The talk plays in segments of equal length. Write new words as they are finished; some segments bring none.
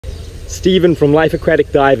Stephen from Life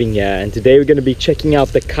Aquatic Diving here, and today we're going to be checking out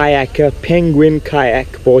the Caiaque Penguin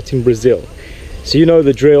Kayak bought in Brazil. So you know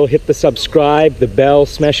the drill, hit the subscribe, the bell,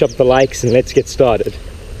 smash up the likes, and let's get started.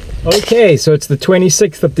 Okay, so it's the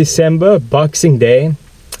 26th of December, Boxing Day,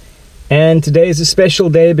 and today is a special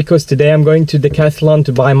day because today I'm going to Decathlon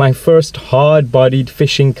to buy my first hard-bodied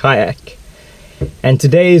fishing kayak. And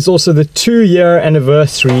today is also the 2-year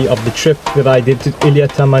anniversary of the trip that I did to Ilha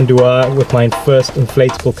Tamandua with my first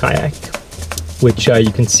inflatable kayak, which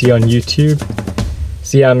you can see on YouTube.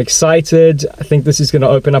 So yeah, I'm excited. I think this is going to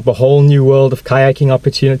open up a whole new world of kayaking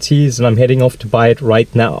opportunities, and I'm heading off to buy it right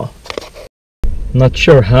now. Not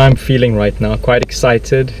sure how I'm feeling right now, quite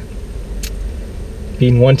excited.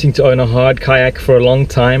 Been wanting to own a hard kayak for a long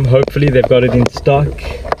time. Hopefully they've got it in stock.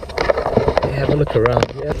 Have a look around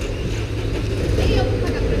here.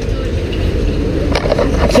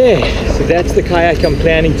 Okay, so that's the kayak I'm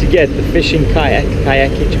planning to get, the fishing kayak,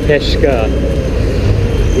 Caiaque Fishing Caiker.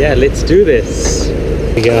 Yeah, let's do this.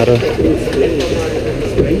 We gotta.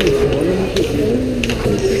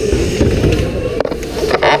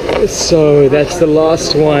 So that's the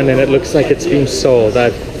last one, and it looks like it's been sold.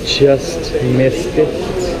 I've just missed it.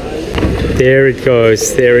 There it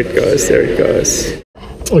goes, there it goes, there it goes.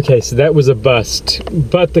 Okay, so that was a bust,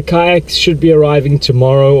 but the kayaks should be arriving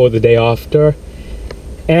tomorrow or the day after.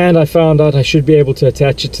 And I found out I should be able to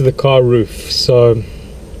attach it to the car roof, so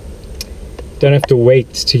don't have to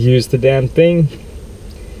wait to use the damn thing.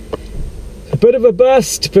 A bit of a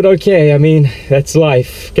bust, but okay, I mean, that's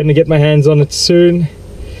life. Gonna get my hands on it soon.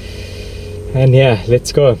 And yeah,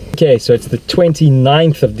 let's go. Okay, so it's the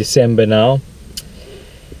 29th of December now.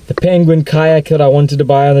 The Penguin kayak that I wanted to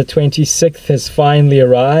buy on the 26th has finally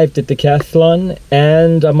arrived at Decathlon,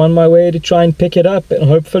 and I'm on my way to try and pick it up and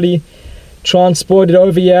hopefully transport it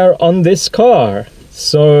over here on this car.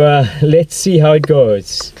 So let's see how it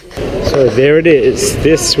goes. So there it is.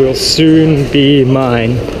 This will soon be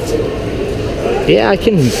mine. Yeah, I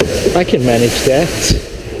can manage that.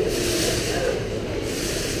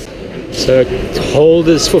 So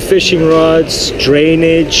holders for fishing rods,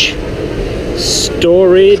 drainage,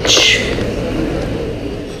 storage,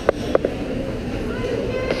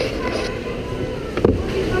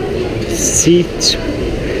 seat,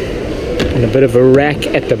 and a bit of a rack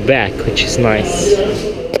at the back, which is nice.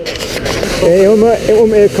 É um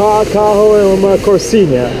carro, é uma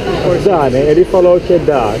corsinha. Dá, né? Ele falou que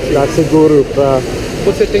dá seguro pra...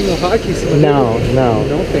 Você tem no rack em cima? Não, dele? não.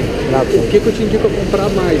 Não tem. Não tem. O que eu te indico a comprar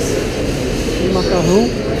mais? Um macarrão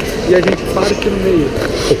e a gente para aqui no meio.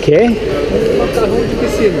 O quê? Um macarrão de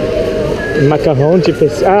piscina. Macarrão de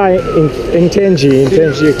piscina. Ah, entendi o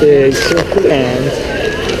que é isso.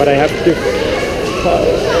 But I have to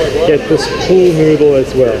get this pool noodle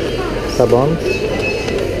as well. Tá bom?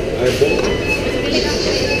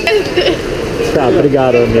 Tá,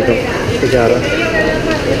 obrigado, amigo. Obrigado.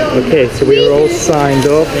 Okay, so we are all signed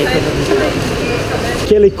up.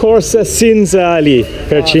 Aquele Corsa cinza ali,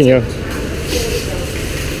 pertinho.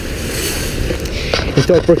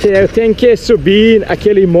 Então, porque eu tenho que subir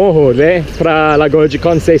aquele morro, né, para Lagoa de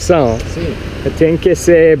Conceição. Sim. Eu tenho que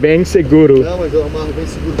ser bem seguro. Não, mas eu amarro bem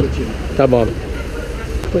seguro pra ti. Tá bom.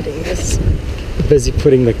 Busy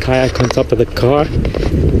putting the kayak on top of the car.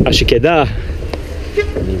 Acho que dá.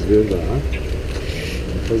 Vamos ver, dá.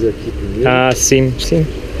 Vou fazer aqui primeiro. Ah, sim, sim.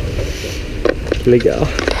 Legal.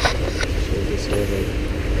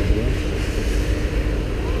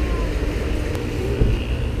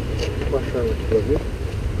 Vou baixar ela aqui pra ver.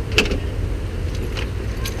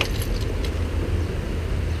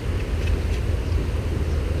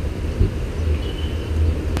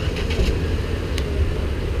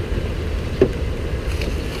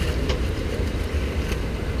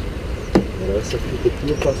 Essa fita aqui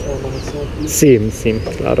eu faço uma amarração aqui. Sim, sim,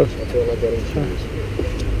 claro. Pra ela garantir isso.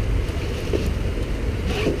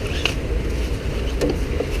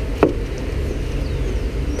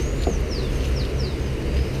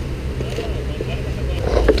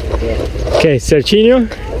 Okay, certinho.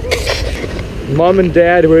 Mom and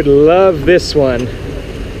Dad would love this one.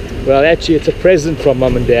 Well, actually it's a present from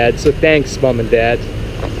Mom and Dad, so thanks Mom and Dad.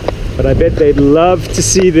 But I bet they'd love to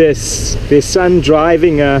see this. Their son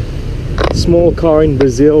driving a small car in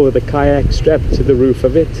Brazil with a kayak strapped to the roof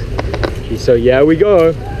of it. So yeah, we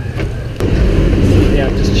go. Yeah,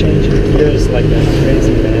 I'm just changing gears like that.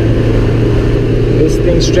 Crazy, man. This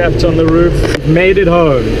thing strapped on the roof. Made it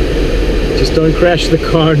home. Just don't crash the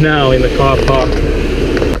car now in the car park.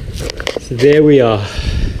 So there we are.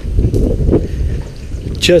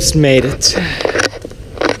 Just made it.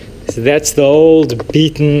 So that's the old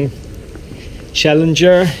beaten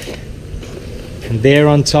Challenger. And there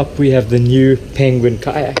on top we have the new Penguin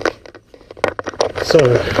kayak. So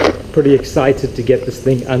pretty excited to get this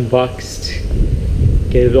thing unboxed,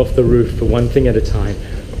 get it off the roof for one thing at a time.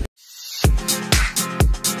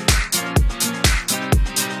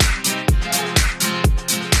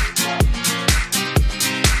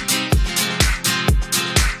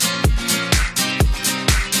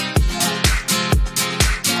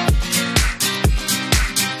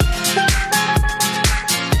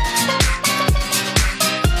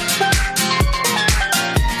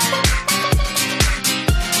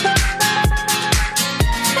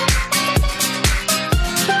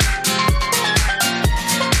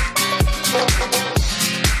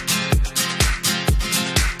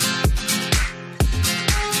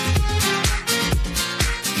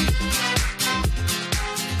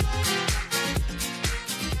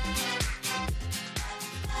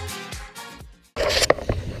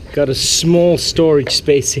 Got a small storage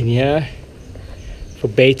space in here for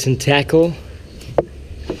bait and tackle.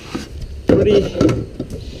 Pretty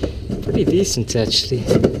decent actually.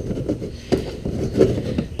 So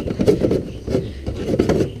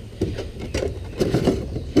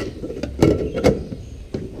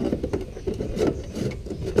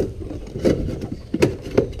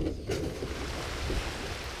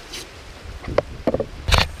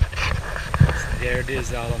there it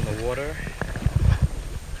is out on the water.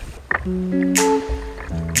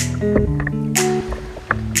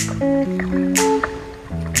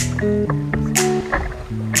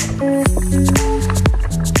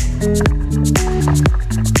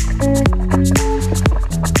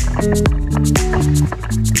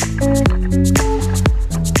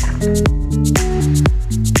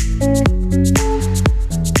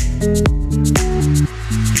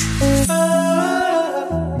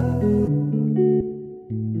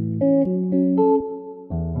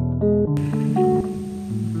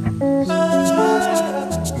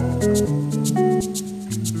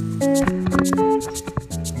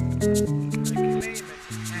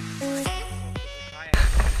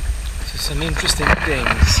 Some interesting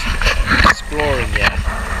things exploring here.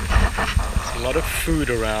 There's a lot of food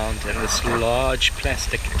around and this large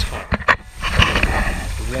plastic tarp.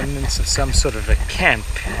 The remnants of some sort of a camp.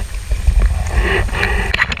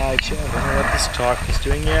 I don't know what this tarp is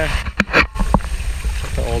doing here.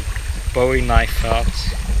 Got the old Bowie knife out.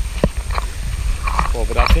 Cool,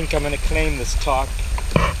 but I think I'm going to claim this tarp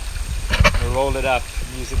and roll it up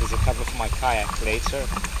and use it as a cover for my kayak later.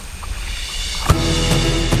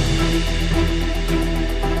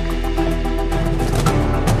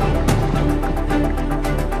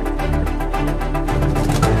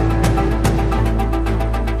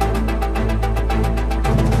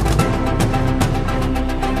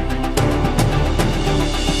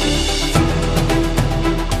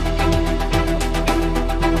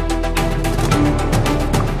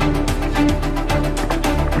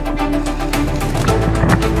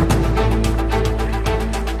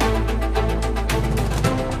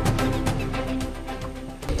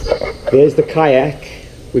 There's the kayak.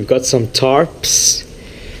 We've got some tarps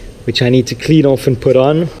which I need to clean off and put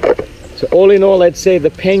on. So all in all, I'd say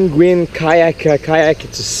the Penguin Caiaker Kayak,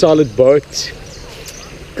 it's a solid boat,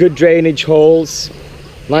 good drainage holes,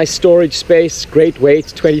 nice storage space, great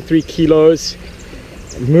weight, 23 kilos,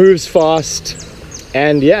 moves fast,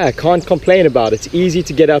 and yeah, I can't complain about it. It's easy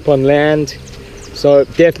to get up on land, so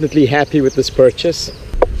definitely happy with this purchase.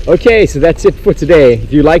 Okay, so that's it for today.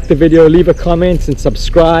 If you liked the video, leave a comment and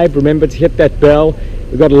subscribe. Remember to hit that bell.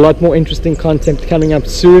 We've got a lot more interesting content coming up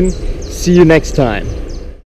soon. See you next time.